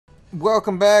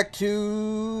Welcome back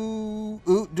to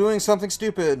doing something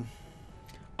stupid.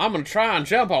 I'm gonna try and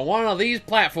jump on one of these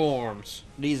platforms.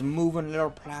 These moving little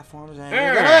platforms.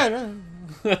 Yeah,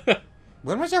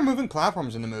 When was there moving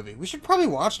platforms in the movie? We should probably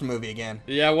watch the movie again.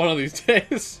 one of these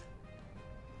days.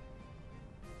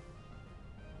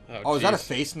 Oh, is that a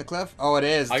face in the cliff? Oh, it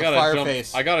is. It's I a gotta fire jump.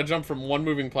 face. I gotta jump from one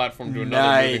moving platform to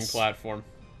another moving Nice. platform.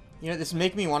 You know, this is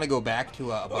making me want to go back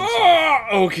to a bug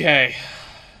Okay.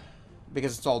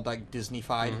 because it's all like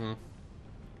Disney-fied.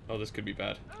 Oh, this could be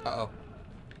bad. Uh-oh.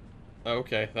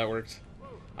 Okay, that worked.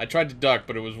 I tried to duck,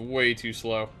 but it was way too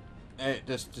slow, Hey,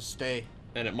 just stay.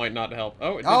 and it might not help.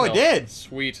 Oh, it did. Oh, it help. did.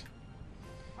 Sweet.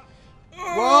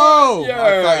 Whoa! Yeah.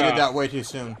 I thought you did that way too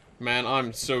soon. Man,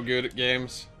 I'm so good at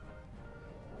games.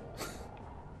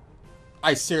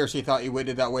 I seriously thought you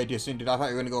did that way too soon, dude. I thought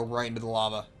you were gonna go right into the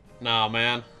lava. Nah,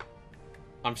 man.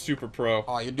 I'm super pro.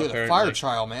 Oh, you're doing a apparently. fire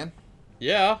trial, man.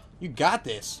 Yeah. You got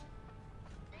this.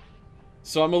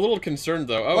 So I'm a little concerned,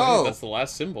 though. Oh, Whoa. hey, that's the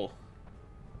last symbol.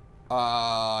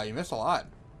 You missed a lot.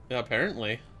 Yeah,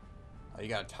 apparently. Oh, you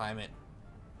gotta time it.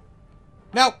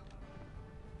 No!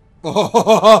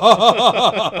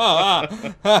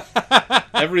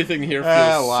 Everything here feels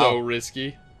Oh, wow. so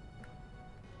risky.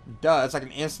 Duh, it's like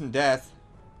an instant death.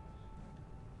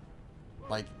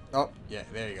 Like, oh, yeah,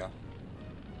 there you go.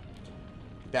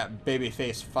 That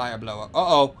babyface fire blow up.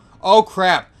 Uh-oh. Oh,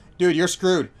 crap. Dude, you're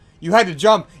screwed. You had to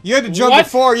jump. You had to jump What?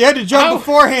 before. You had to jump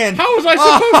beforehand. How was I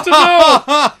supposed to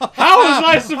know? How was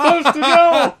I supposed to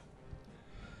know?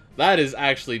 That is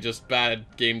actually just bad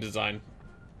game design.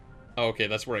 Oh, okay,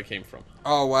 that's where I came from.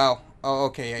 Oh, wow. Oh,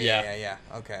 okay. Yeah.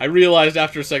 Okay. I realized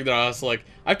after a second that I was like,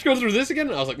 I have to go through this again?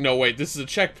 And I was like, no, wait, this is a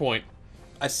checkpoint.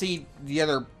 I see the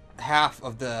other half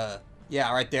of the...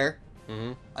 Yeah, right there.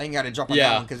 Mm-hmm. I think you gotta jump on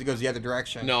that one because it goes the other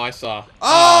direction. No, I saw.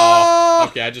 Oh!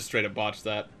 Okay, I just straight up botched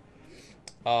that.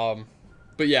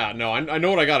 But yeah, no, I know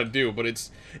what I gotta do, but it's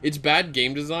bad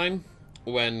game design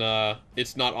when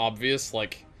it's not obvious.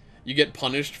 Like, you get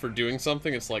punished for doing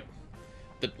something, it's like,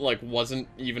 that like wasn't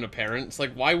even apparent. It's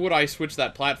like, why would I switch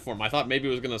that platform? I thought maybe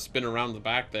it was gonna spin around the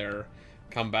back there,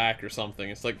 come back or something.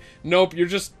 It's like, nope, you're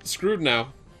just screwed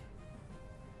now.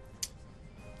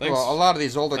 Thanks. Well, a lot of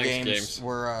these older Thanks, games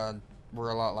were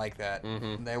a lot like that.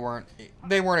 Mhm. They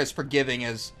weren't as forgiving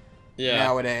as Yeah.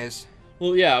 nowadays.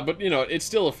 Well, yeah, but you know, it's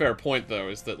still a fair point though,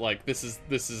 is that like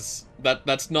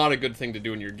that's not a good thing to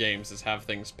do in your games, is have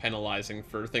things penalizing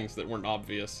for things that weren't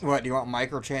obvious. What, do you want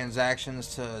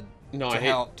microtransactions to No,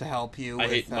 to help you? I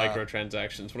with, hate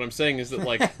microtransactions. What I'm saying is that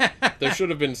like there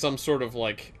should have been some sort of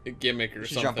like gimmick or You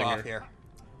should something. jump off here.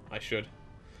 I should.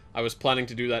 I was planning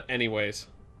to do that anyways.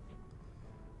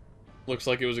 Looks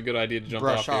like it was a good idea to jump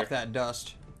Brush off off here. that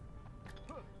dust.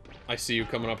 I see you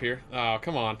coming up here. Oh,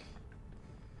 come on.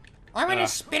 I'm gonna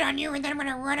spit on you and then I'm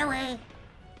gonna run away.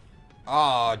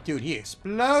 Oh, dude, he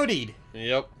exploded.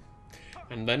 Yep.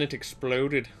 And then it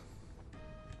exploded.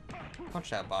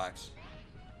 Punch that box.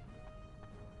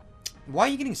 Why are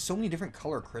you getting so many different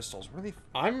color crystals? What are they?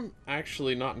 I'm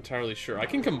actually not entirely sure. I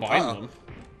can combine them.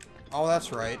 Oh,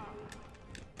 that's right.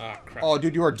 Ah, crap. Oh,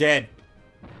 dude, you are dead.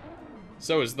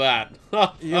 So is that.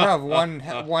 You have one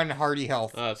hearty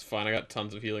health. That's fine. I got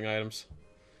tons of healing items.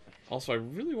 Also, I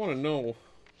really want to know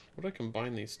what I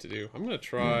combine these to do. I'm gonna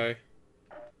try.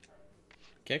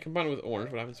 Can't combine it with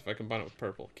orange. What happens if I combine it with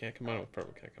purple? Can't combine it with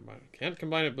purple. Can't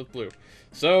combine it with blue.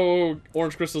 So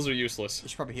orange crystals are useless. You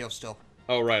should probably heal still.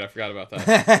 Oh right, I forgot about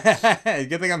that.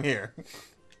 Good thing I'm here.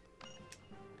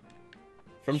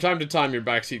 From time to time, your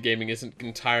backseat gaming isn't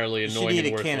entirely annoying You should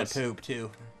and eat a can of worthless. poop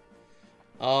too.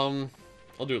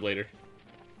 I'll do it later.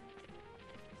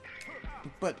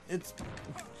 But it's.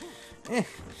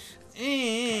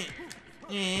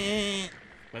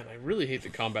 Man, I really hate the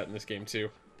combat in this game too.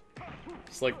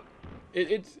 It's like,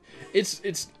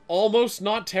 it's almost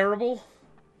not terrible,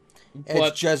 but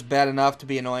It's just bad enough to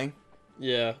be annoying.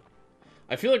 yeah,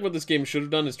 I feel like what this game should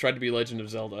have done is tried to be Legend of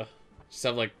Zelda. Just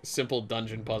have like simple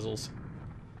dungeon puzzles.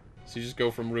 So you just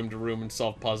go from room to room and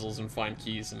solve puzzles and find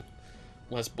keys and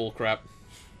less bullcrap.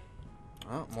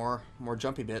 Oh, more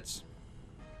jumpy bits.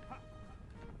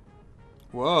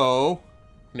 Whoa.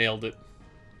 Nailed it.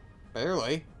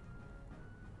 Barely.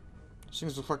 These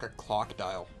things look like a clock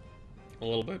dial. A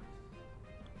little bit.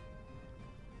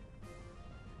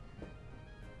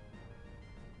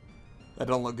 That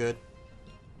don't look good.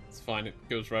 It's fine. It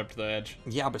goes right up to the edge.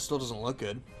 Yeah, but still doesn't look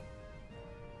good.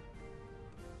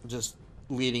 Just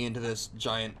leading into this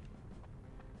giant,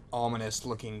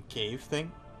 ominous-looking cave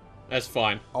thing. That's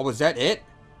fine. Oh, was that it?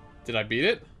 Did I beat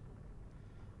it?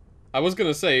 I was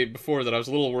gonna say before that I was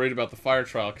a little worried about the fire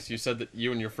trial because you said that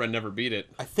you and your friend never beat it.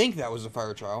 I think that was a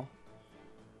fire trial.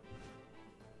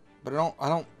 But I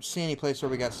don't see any place where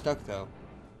we got stuck though.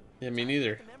 Yeah, me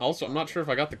neither. Also, I'm not sure if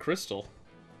I got the crystal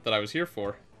that I was here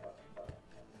for.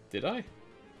 Did I?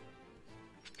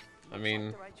 I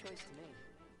mean,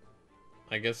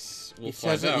 I guess we'll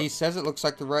find out. He says it looks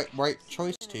like the right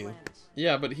choice to you.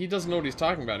 Yeah, but he doesn't know what he's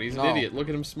talking about. He's an idiot. Look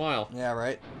at him smile. Yeah,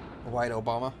 right. White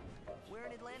Obama. Where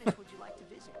in Atlantis would you like to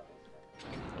visit?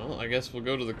 Well, I guess we'll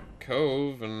go to the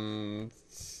cove and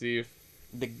see if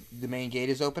The main gate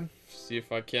is open. see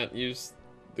if I can't use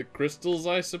the crystals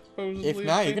I supposedly. If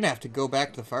not, you're gonna have to go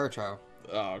back to the fire trial.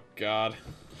 Oh God.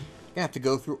 You're gonna have to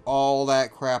go through all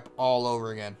that crap all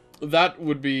over again. That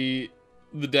would be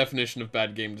the definition of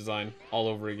bad game design all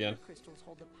over again. Crystals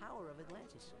hold the power of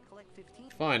Atlantis. Collect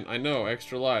 15. Fine, I know.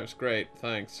 Extra lives. Great,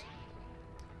 thanks.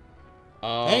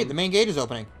 Hey, the main gate is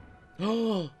opening.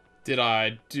 Did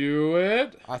I do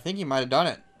it? I think you might have done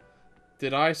it.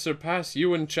 Did I surpass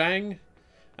you and Chang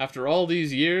after all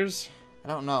these years? I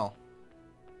don't know.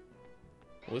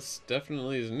 Well, this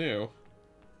definitely is new.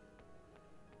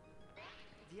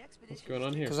 What's going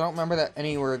on here? Because I don't remember that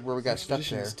anywhere where we got stuck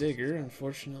there. Expedition's digger,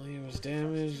 unfortunately, it was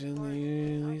damaged in the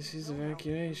Ulysses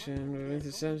evacuation. But with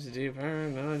the subsidy of power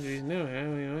and knowledge, know how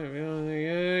we might be able to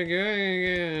get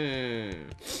again.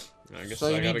 I guess So I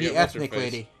you gotta need get the ethnic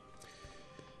what's-her-face. lady.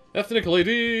 Ethnic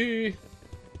lady!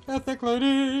 Ethnic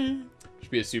lady!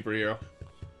 Should be a superhero.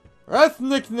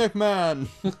 Ethnic man!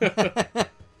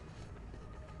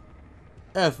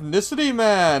 Ethnicity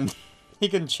man! He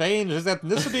can change his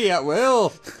ethnicity at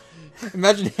will!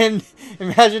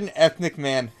 Imagine ethnic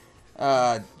man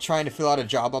trying to fill out a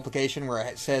job application where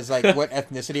it says, like, what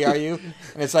ethnicity are you?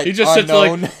 And it's like, He just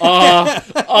unknown. sits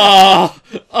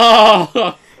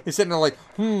like, He's sitting there like,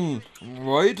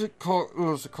 white,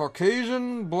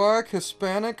 Caucasian, black,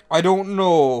 Hispanic? I don't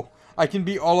know. I can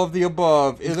be all of the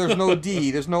above. There's no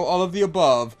D. There's no all of the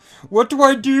above. What do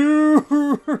I do?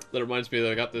 That reminds me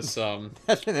that I got this,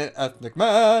 That's an ethnic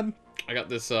man. I got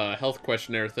this health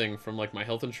questionnaire thing from like my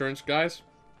health insurance guys,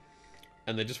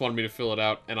 and they just wanted me to fill it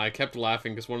out, and I kept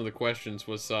laughing because one of the questions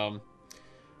was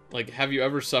like, have you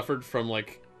ever suffered from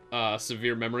like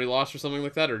severe memory loss or something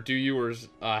like that, or do you, or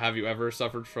have you ever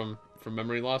suffered from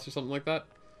memory loss or something like that?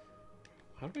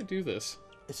 How do I do this?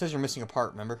 It says you're missing a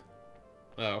part, remember?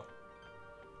 Oh.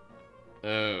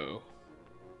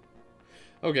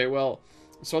 Okay, well,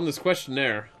 so on this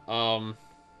questionnaire,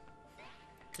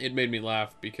 it made me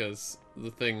laugh because the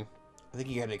thing... I think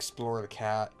you gotta explore the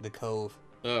cove.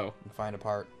 Oh. And find a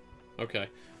part. Okay.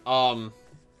 On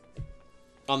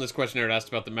this questionnaire, it asked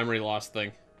about the memory loss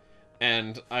thing.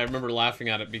 And I remember laughing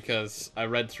at it because I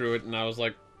read through it and I was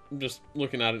like, just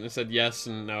looking at it and it said yes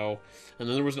and no. And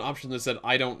then there was an option that said,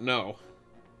 I don't know.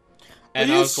 And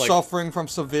Are I you was like, suffering from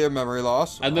severe memory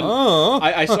loss? And then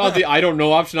I saw the I don't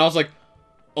know option. I was like,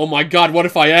 oh my God, what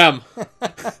if I am?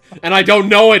 And I don't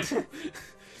know it.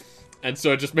 And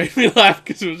so it just made me laugh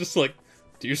because it was just like,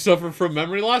 do you suffer from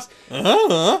memory loss?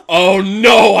 Oh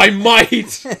no, I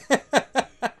might!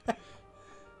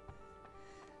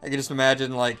 I can just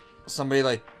imagine, like, somebody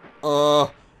like,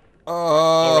 Alright,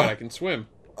 I can swim.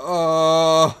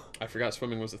 I forgot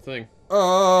swimming was a thing.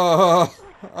 I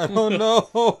don't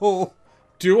know.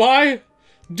 Do I?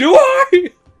 Do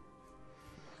I?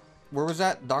 Where was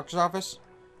that? Doctor's office?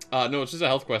 No, it's just a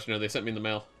health questionnaire they sent me in the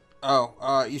mail.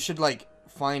 Oh, you should, like,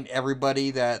 find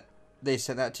everybody that they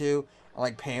sent that to, and,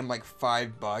 like, pay them, like,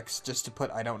 $5 just to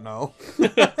put I don't know.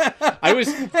 I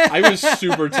was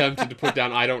super tempted to put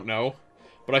down I don't know,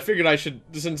 but I figured I should,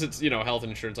 since it's, you know, health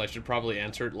insurance, I should probably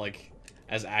answer it, like,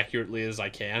 as accurately as I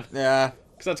can. Yeah.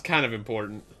 Because that's kind of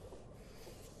important.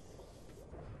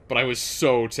 But I was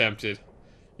so tempted.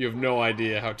 You have no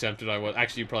idea how tempted I was.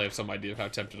 Actually, you probably have some idea of how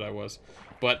tempted I was.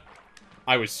 But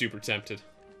I was super tempted.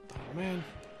 Oh, man.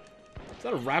 Is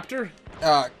that a raptor?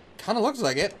 Kind of looks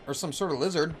like it. Or some sort of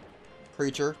lizard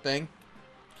creature thing.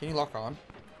 Can you lock on?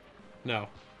 No.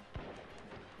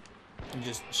 And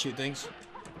just shoot things?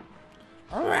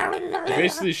 You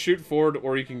basically shoot forward,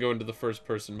 or you can go into the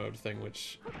first-person mode thing,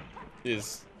 which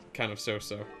is kind of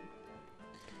so-so.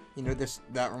 You know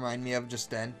that reminded me of just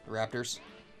then? Raptors?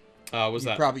 What's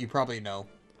that? You probably know.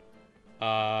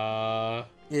 Oh.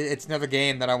 It's another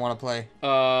game that I want to play.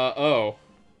 Oh,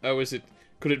 is it...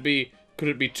 Could it be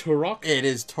Turok? It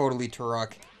is totally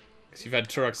Turok. Because you've had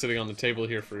Turok sitting on the table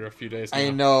here for a few days now. I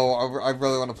know. I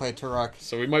really want to play Turok.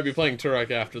 So we might be playing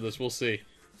Turok after this. We'll see.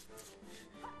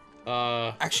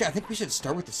 Actually, I think we should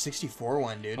start with the 64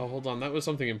 one, dude. Oh, hold on. That was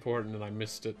something important and I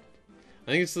missed it.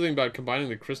 I think it's something about combining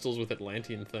the crystals with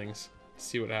Atlantean things.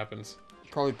 See what happens.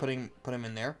 Probably put him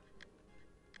in there.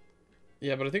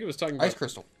 Yeah, but I think it was talking about... Ice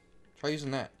crystal. Try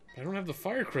using that. I don't have the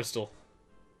fire crystal.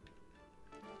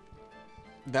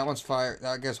 That one's fire.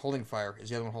 That guy's holding fire. Is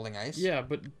the other one holding ice? Yeah,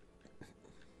 but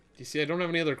you see, I don't have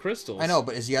any other crystals. I know,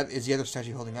 but is the other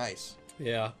statue holding ice?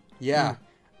 Yeah. Yeah.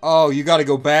 Oh, you got to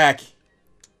go back.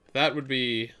 That would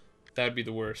be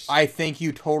the worst. I think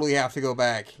you totally have to go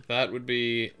back. That would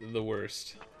be the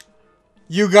worst.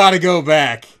 You got to go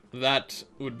back. That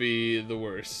would be the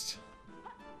worst.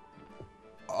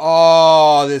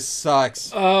 Oh, this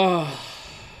sucks. Oh.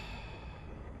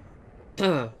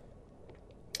 Oh,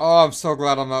 I'm so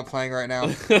glad I'm not playing right now.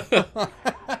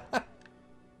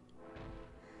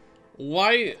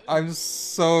 Why? I'm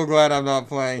so glad I'm not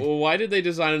playing. Why did they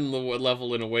design the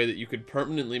level in a way that you could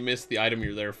permanently miss the item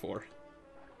you're there for?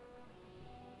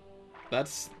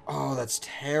 Oh, that's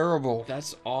terrible.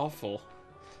 That's awful.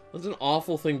 That's an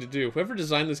awful thing to do. Whoever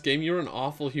designed this game, you're an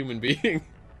awful human being.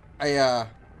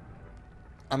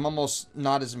 I'm almost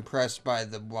not as impressed by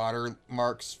the water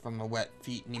marks from the wet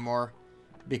feet anymore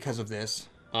because of this.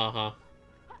 Uh-huh.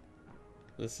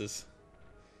 This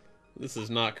is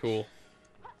not cool.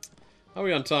 How are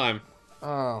we on time?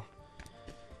 Oh.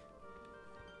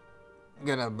 I'm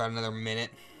gonna about another minute.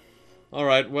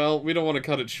 Alright, well, we don't want to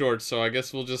cut it short, so I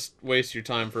guess we'll just waste your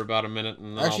time for about a minute.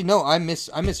 And then Actually, no, I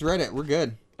misread it. We're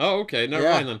good. Oh, okay, never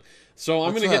mind then. So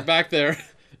I'm What's gonna that? get back there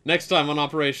next time on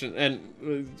Operation,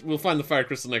 and we'll find the Fire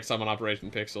Crystal next time on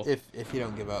Operation Pixel. If you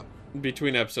don't give up.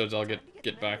 Between episodes, I'll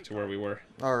get back to where we were.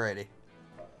 Alrighty.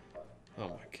 Oh my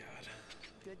god.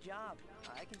 Good job.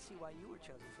 I can see why you were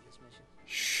chosen for this mission.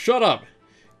 Shut up!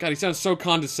 God, he sounds so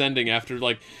condescending after,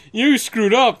 like, you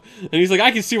screwed up! And he's like,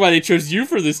 I can see why they chose you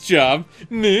for this job.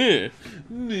 Nah.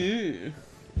 Nah.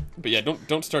 But yeah,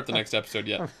 don't start the next episode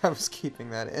yet. I was keeping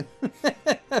that in.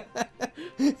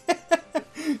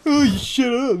 Oh, you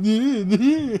shut up.